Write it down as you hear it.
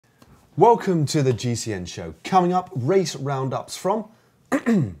Welcome to the GCN Show. Coming up, race roundups from...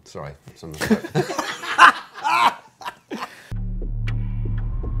 Sorry,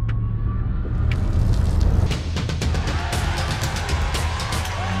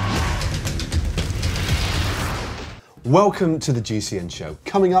 Welcome to the GCN Show.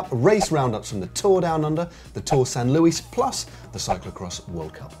 Coming up, race roundups from the Tour Down Under, the Tour San Luis, plus the Cyclocross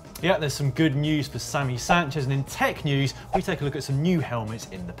World Cup. Yeah, there's some good news for Sammy Sanchez, and in tech news, we take a look at some new helmets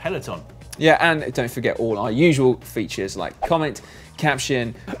in the peloton. Yeah, and don't forget all our usual features like comment,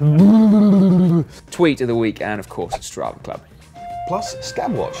 caption, tweet of the week, and of course, Strava Club. Plus,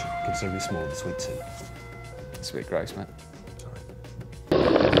 Scab Watch, considerably smaller this week too. That's a bit gross, mate.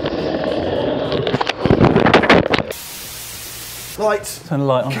 Lights, turn the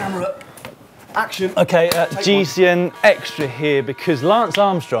light on. Camera, action. Okay, GCN Extra here because Lance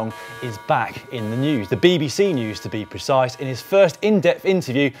Armstrong is back in the news. The BBC News, to be precise, in his first in-depth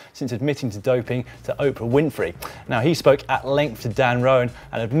interview since admitting to doping to Oprah Winfrey. Now, he spoke at length to Dan Rowan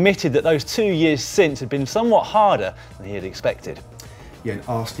and admitted that those 2 years since had been somewhat harder than he had expected. Yeah, and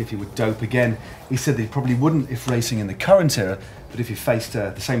asked if he would dope again. He said that he probably wouldn't if racing in the current era, but if he faced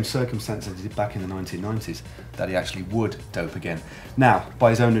the same circumstances he did back in the 1990s, that he actually would dope again. Now,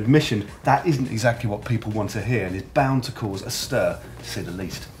 by his own admission, that isn't exactly what people want to hear and is bound to cause a stir, to say the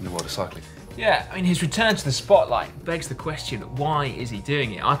least, in the world of cycling. Yeah, I mean, his return to the spotlight begs the question, why is he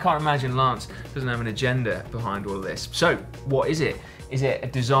doing it? I can't imagine Lance doesn't have an agenda behind all of this. So, what is it? Is it a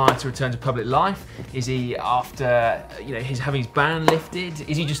desire to return to public life? Is he after, having his ban lifted?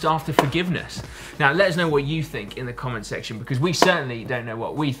 Is he just after forgiveness? Now, let us know what you think in the comment section, because we certainly don't know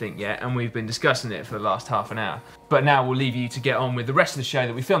what we think yet, and we've been discussing it for the last half an hour. But now we'll leave you to get on with the rest of the show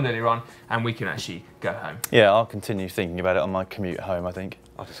that we filmed earlier on, and we can actually go home. Yeah, I'll continue thinking about it on my commute home, I think.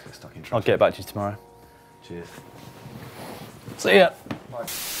 I'll just get stuck in traffic. I'll get back to you tomorrow. Cheers. See ya. Bye.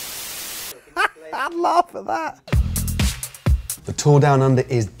 I'd laugh at that. The Tour Down Under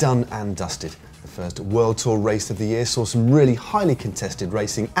is done and dusted. The first World Tour race of the year saw some really highly contested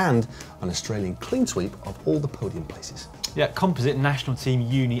racing and an Australian clean sweep of all the podium places. Yeah, composite national team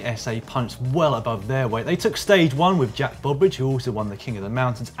Uni SA punched well above their weight. They took stage 1 with Jack Bobridge, who also won the King of the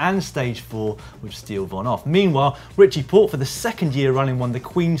Mountains, and stage 4 with Steele Von Off. Meanwhile, Richie Porte, for the second year running, won the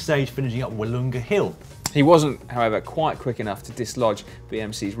Queen stage, finishing up Wollonga Hill. He wasn't, however, quite quick enough to dislodge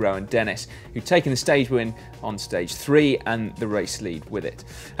BMC's Rowan Dennis, who'd taken the stage win on stage 3 and the race lead with it.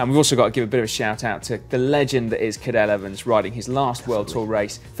 And we've also got to give a bit of a shout out to the legend that is Cadel Evans, riding his last World Tour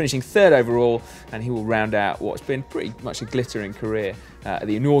race, finishing 3rd overall, and he will round out what's been pretty much a glittering career at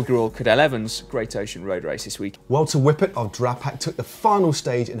the inaugural Cadel Evans Great Ocean Road Race this week. Walter Whippet of Drapac took the final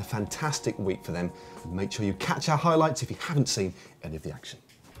stage in a fantastic week for them. Make sure you catch our highlights if you haven't seen any of the action.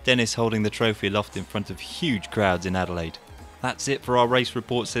 Dennis holding the trophy aloft in front of huge crowds in Adelaide. That's it for our race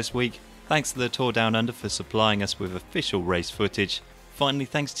reports this week. Thanks to the Tour Down Under for supplying us with official race footage. Finally,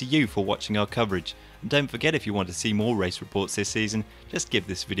 thanks to you for watching our coverage. And don't forget, if you want to see more race reports this season, just give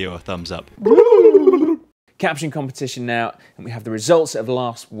this video a thumbs up. Caption competition now, and we have the results of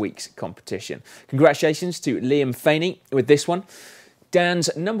last week's competition. Congratulations to Liam Faney with this one. Dan's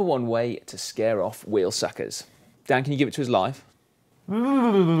 #1 way to scare off wheel suckers. Dan, can you give it to us live?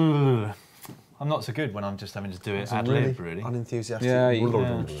 I'm not so good when I'm just having to do it ad lib, really. Unenthusiastic. Yeah,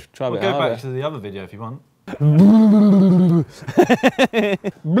 try a bit go harder. back to the other video if you want.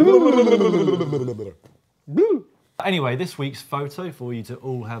 Anyway, this week's photo for you to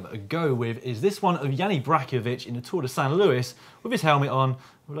all have a go with is this one of Yanni Brachiovic in the Tour de San Luis with his helmet on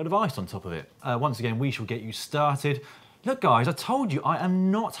with a load of ice on top of it. Once again, we shall get you started. Look, guys, I told you I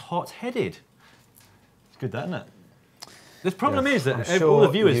am not hot-headed. It's good, that, isn't it? The problem is that all the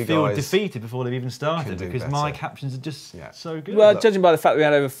viewers feel defeated before they've even started because my captions are just so good. Well, judging by the fact that we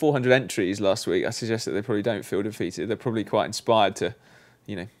had over 400 entries last week, I suggest that they probably don't feel defeated. They're probably quite inspired to,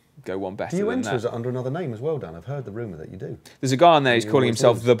 go one better than that. You enter under another name as well, Dan. I've heard the rumour that you do. There's a guy on there who's calling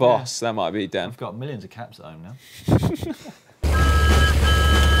himself The Boss. That might be Dan. I've got millions of caps at home now.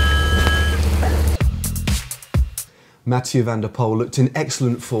 Mathieu van der Poel looked in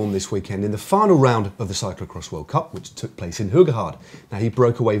excellent form this weekend in the final round of the Cyclocross World Cup, which took place in Hoogerhard. Now, he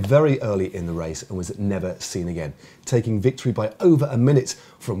broke away very early in the race and was never seen again, taking victory by over a minute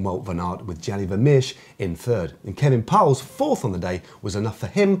from Wout van Aert with Gianni Vermeersch in 3rd. And Kevin Powell's 4th on the day was enough for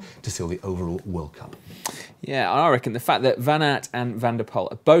him to seal the overall World Cup. Yeah, I reckon the fact that Van Aert and Van der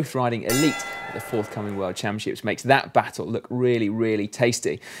Poel are both riding elite at the forthcoming World Championships makes that battle look really, really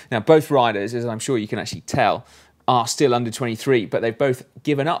tasty. Now, both riders, as I'm sure you can actually tell, are still under 23, but they've both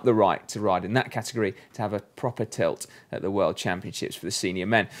given up the right to ride in that category to have a proper tilt at the World Championships for the senior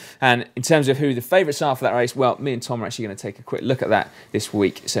men. And in terms of who the favourites are for that race, well, me and Tom are actually going to take a quick look at that this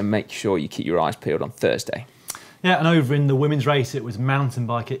week, so make sure you keep your eyes peeled on Thursday. Yeah, and over in the women's race, it was mountain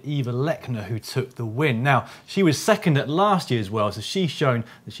biker Eva Lechner who took the win. Now, she was second at last year's World, so she's shown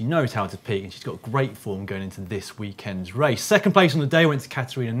that she knows how to peak, and she's got great form going into this weekend's race. Second place on the day went to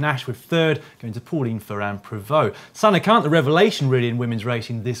Katarina Nash, with third going to Pauline Ferrand-Prévot. Sana Kant, the revelation really in women's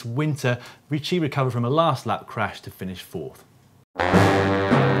racing this winter, she recovered from a last lap crash to finish fourth.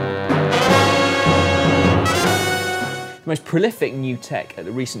 The most prolific new tech at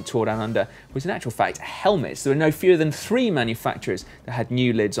the recent Tour Down Under was in actual fact helmets. There were no fewer than 3 manufacturers that had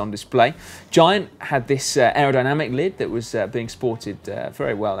new lids on display. Giant had this aerodynamic lid that was being sported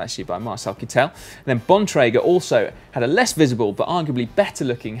very well actually by Marcel Kittel. And then Bontrager also had a less visible but arguably better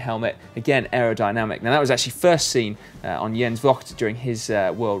looking helmet, again aerodynamic. Now that was actually first seen on Jens Vogt during his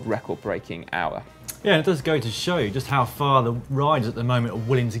world record breaking hour. Yeah, and it does go to show you just how far the riders at the moment are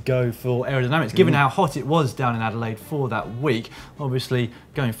willing to go for aerodynamics, given how hot it was down in Adelaide for that week. Obviously,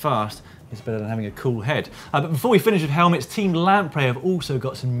 going fast is better than having a cool head. But before we finish with helmets, Team Lamprey have also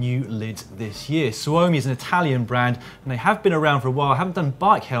got some new lids this year. Suomi is an Italian brand, and they have been around for a while, haven't done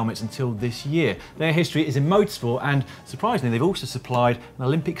bike helmets until this year. Their history is in motorsport, and surprisingly, they've also supplied an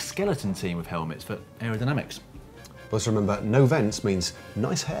Olympic skeleton team with helmets for aerodynamics. Also remember, no vents means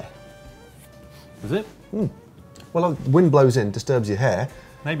nice hair. Is it? Well, wind blows in, disturbs your hair.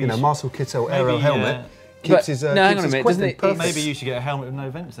 Maybe you know, Marcel Kittel aero helmet keeps his no, hang on a minute, doesn't it? perfect. Maybe you should get a helmet with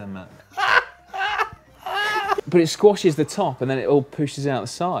no vents then, Matt. But it squashes the top and then it all pushes out the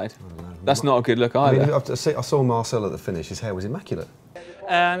side. That's not a good look either. I mean, I saw Marcel at the finish, his hair was immaculate.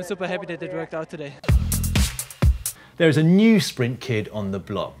 I'm super happy that it worked out today. There is a new sprint kid on the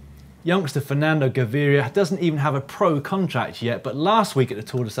block. Youngster Fernando Gaviria doesn't even have a pro contract yet, but last week at the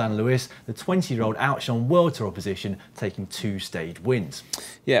Tour de San Luis, the 20-year-old outshone World Tour opposition, taking 2 stage wins.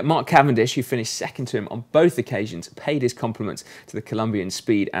 Yeah, Mark Cavendish, who finished second to him on both occasions, paid his compliments to the Colombian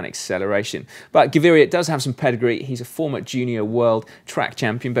speed and acceleration. But Gaviria does have some pedigree. He's a former junior world track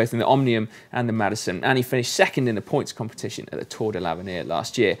champion, both in the Omnium and the Madison, and he finished second in the points competition at the Tour de l'Avenir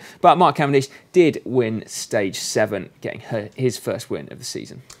last year. But Mark Cavendish did win stage 7, getting his first win of the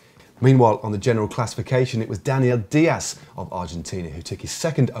season. Meanwhile, on the general classification, it was Daniel Diaz of Argentina who took his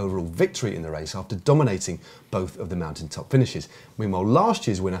second overall victory in the race after dominating both of the mountaintop finishes. Meanwhile, last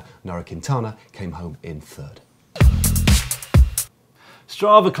year's winner, Nairo Quintana, came home in third.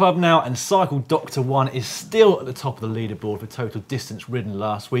 Strava Club now, and Cycle Doctor 1 is still at the top of the leaderboard for total distance ridden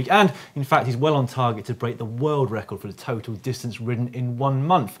last week, and in fact he's well on target to break the world record for the total distance ridden in 1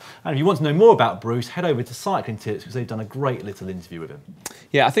 month. And if you want to know more about Bruce, head over to Cycling Tips because they've done a great little interview with him.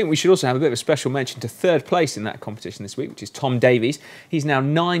 Yeah, I think we should also have a bit of a special mention to third place in that competition this week, which is Tom Davies. He's now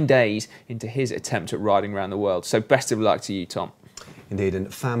 9 days into his attempt at riding around the world, so best of luck to you, Tom. Indeed, and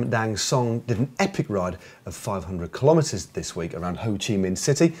Pham Dang Song did an epic ride of 500 kilometres this week around Ho Chi Minh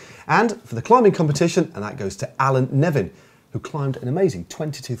City. And for the climbing competition, and that goes to Alan Nevin, who climbed an amazing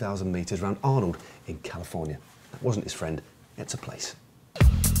 22,000 metres around Arnold in California. That wasn't his friend, it's a place.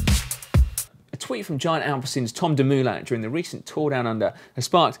 A tweet from Giant Alpecin's Tom Dumoulin during the recent Tour Down Under has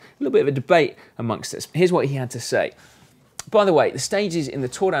sparked a little bit of a debate amongst us. Here's what he had to say. By the way, the stages in the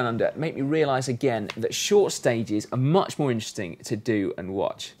Tour Down Under make me realise again that short stages are much more interesting to do and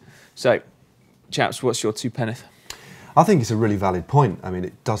watch. So, chaps, what's your 2 penneth? I think it's a really valid point. I mean,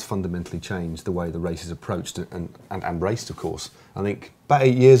 it does fundamentally change the way the race is approached and raced, of course. I think about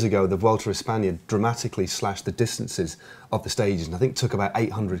 8 years ago, the Vuelta a España dramatically slashed the distances of the stages and I think took about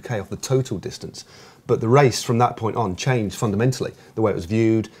 800k off the total distance. But the race from that point on changed fundamentally, the way it was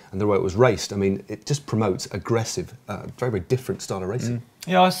viewed and the way it was raced. I mean, it just promotes aggressive, very, very different style of racing.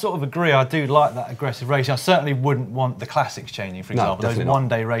 Yeah, I sort of agree. I do like that aggressive racing. I certainly wouldn't want the classics changing, for example. Those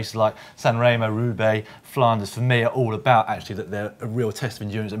one-day races like San Remo, Roubaix, Flanders, for me, are all about actually that they're a real test of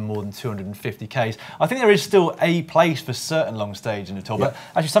endurance at more than 250 k's. I think there is still a place for certain long stages in the Tour, but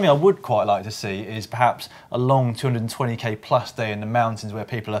actually something I would quite like to see is perhaps a long 220k plus day in the mountains where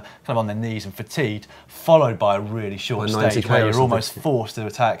people are kind of on their knees and fatigued, followed by a really short stage where you're almost forced to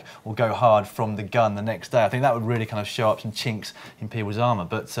attack or go hard from the gun the next day. I think that would really kind of show up some chinks in people's armour.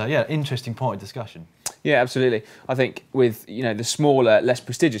 But yeah, interesting point of discussion. Yeah, absolutely. I think with the smaller, less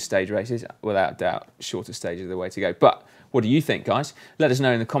prestigious stage races, without doubt, shorter stages are the way to go. But what do you think, guys? Let us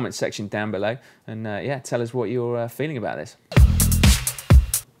know in the comments section down below, and yeah, tell us what you're feeling about this.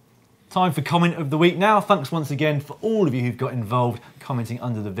 Time for comment of the week now. Thanks once again for all of you who've got involved commenting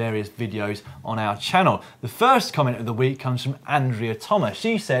under the various videos on our channel. The first comment of the week comes from Andrea Thomas.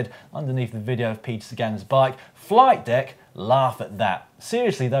 She said underneath the video of Peter Sagan's bike, "Flight deck, laugh at that.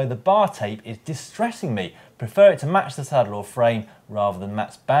 Seriously though, the bar tape is distressing me. Prefer it to match the saddle or frame rather than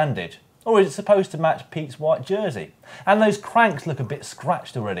Matt's bandage. Or is it supposed to match Pete's white jersey? And those cranks look a bit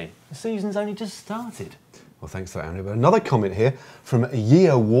scratched already. The season's only just started." Well, thanks for that, Andrew. But another comment here from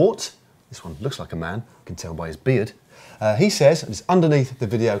Yeo Wart. This one looks like a man, I can tell by his beard. He says, and it's underneath the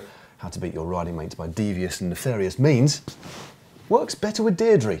video, "How to beat your riding mates by devious and nefarious means. Works better with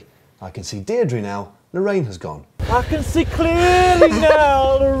Deirdre. I can see Deirdre now, the rain has gone." I can see clearly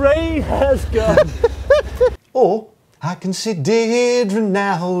now, the rain has gone. Or, "I can see Deirdre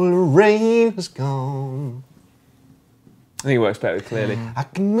now, the rain has gone." I think it works better clearly. "I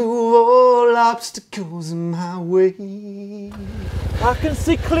can move all obstacles in my way." I can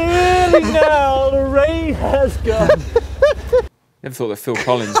see clearly now, the rain has gone. Never thought that Phil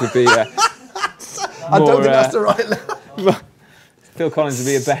Collins would be I don't think that's the right level. Phil Collins would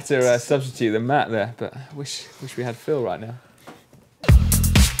be a better substitute than Matt there, but I wish we had Phil right now.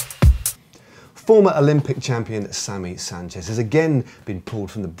 Former Olympic champion Sammy Sanchez has again been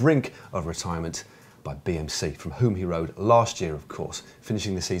pulled from the brink of retirement by BMC, from whom he rode last year, of course,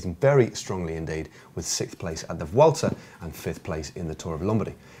 finishing the season very strongly indeed with 6th place at the Vuelta and 5th place in the Tour of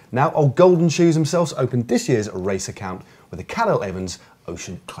Lombardy. Now, old Golden Shoes himself opened this year's race account with the Cadel Evans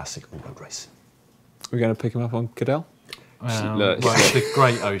Ocean Classic Road Race. We're going to pick him up on Cadel? Well, it's the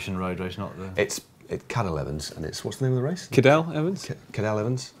Great Ocean Road Race, not the... It's Cadel Evans, and it's, what's the name of the race? Cadel Evans? Cadel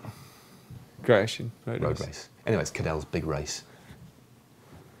Evans Great Ocean Road Road Race. Race. Anyway, it's Cadel's big race.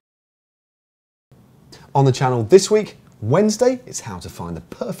 On the channel this week, Wednesday, it's how to find the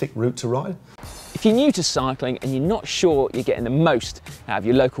perfect route to ride. If you're new to cycling and you're not sure you're getting the most out of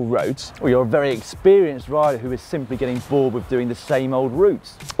your local roads, Or you're a very experienced rider who is simply getting bored with doing the same old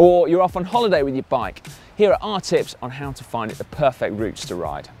routes. or you're off on holiday with your bike, here are our tips on how to find the perfect routes to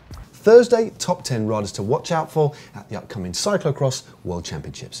ride. Thursday, top 10 riders to watch out for at the upcoming Cyclocross World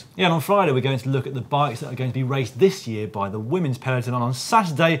Championships. Yeah, and on Friday we're going to look at the bikes that are going to be raced this year by the women's peloton. And on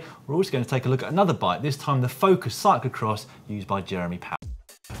Saturday we're also going to take a look at another bike, this time the Focus Cyclocross used by Jeremy Powell.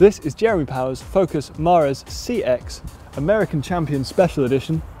 This is Jeremy Power's Focus Mares CX American Champion Special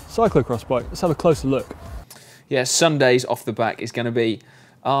Edition cyclocross bike. Let's have a closer look. Yeah, Sundays off the back is going to be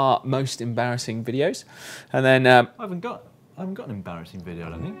our most embarrassing videos. And then I haven't got an embarrassing video, I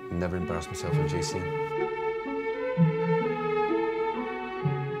don't think. Never embarrassed myself in GCN.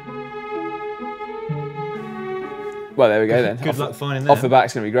 well, there we go then. Good luck finding them. Off the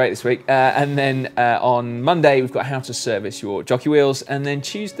back's going to be great this week. And then on Monday, we've got how to service your jockey wheels. And then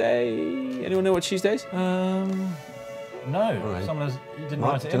Tuesday, anyone know what Tuesday is? No. Right. Someone has, you didn't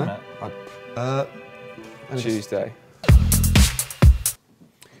write it in, Matt. Tuesday.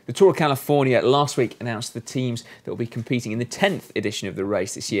 The Tour of California last week announced the teams that will be competing in the 10th edition of the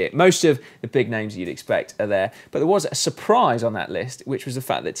race this year. Most of the big names you'd expect are there, but there was a surprise on that list, which was the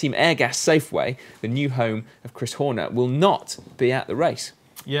fact that Team Airgas Safeway, the new home of Chris Horner, will not be at the race.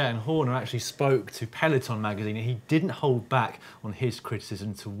 Yeah, and Horner actually spoke to Peloton magazine and he didn't hold back on his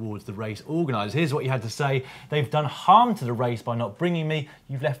criticism towards the race organisers. Here's what he had to say: "They've done harm to the race by not bringing me.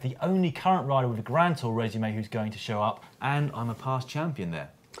 You've left the only current rider with a Grand Tour resume who's going to show up, and I'm a past champion there."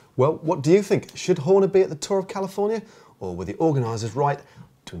 Well, what do you think? Should Horner be at the Tour of California, or were the organisers right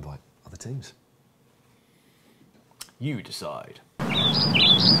to invite other teams? You decide.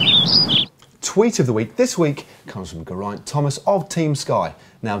 Tweet of the week this week comes from Geraint Thomas of Team Sky.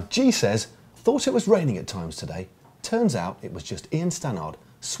 Now, G says, "Thought it was raining at times today. Turns out it was just Ian Stannard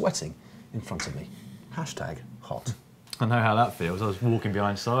sweating in front of me. Hashtag hot." I know how that feels. I was walking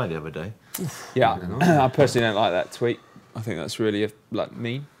behind Si the other day. Yeah, I personally don't like that tweet. I think that's really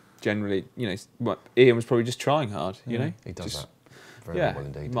mean. Generally, Ian was probably just trying hard, you know? He does Just- that very Yeah, well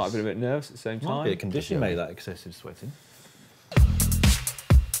indeed. might have been a bit nervous at the same Might time. be a condition made that excessive sweating.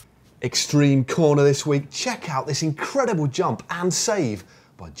 Extreme corner this week. Check out this incredible jump and save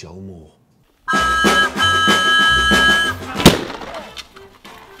by Joel Moore.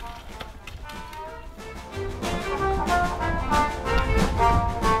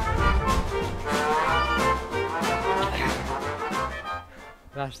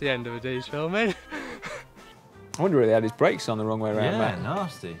 That's the end of a day's filming. I wonder whether he had his brakes on the wrong way around, Yeah, Matt.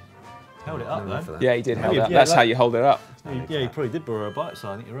 nasty. Held it up though. Yeah, he did hold Yeah, it up. yeah, That's that- how you hold it up. Yeah, he probably did borrow a bike,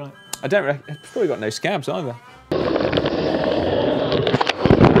 so I think you're right. I don't reckon, it's probably got no scabs either.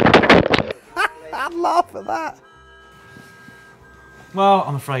 I'd laugh at that. Well,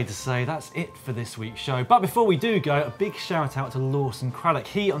 I'm afraid to say that's it for this week's show. But before we do go, a big shout out to Lawson Craddock.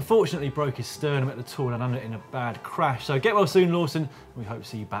 He unfortunately broke his sternum at the Tour Down Under in a bad crash. So get well soon, Lawson. We hope to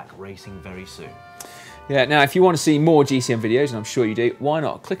see you back racing very soon. Yeah, now if you want to see more GCN videos, and I'm sure you do, why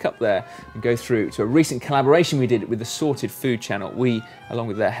not click up there and go through to a recent collaboration we did with the Sorted Food channel. We, along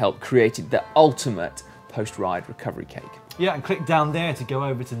with their help, created the ultimate post-ride recovery cake. Yeah, and click down there to go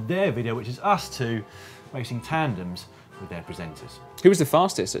over to their video, which is us two racing tandems with their presenters. Who was the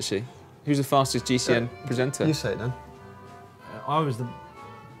fastest, actually? Who's the fastest GCN presenter? You say it then. I was the... No.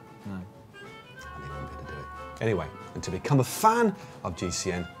 I didn't want to do it. Anyway, and to become a fan of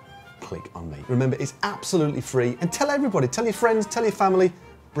GCN, click on me. Remember, it's absolutely free, and tell everybody, tell your friends, tell your family,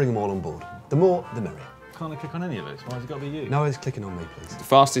 bring them all on board. The more, the merrier. Can't I click on any of those? Why has it got to be you? No, it's clicking on me, please. The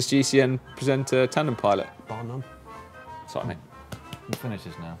fastest GCN presenter tandem pilot. Bar none. Sorry, mate. We'll finish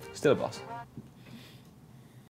this now. Still a boss.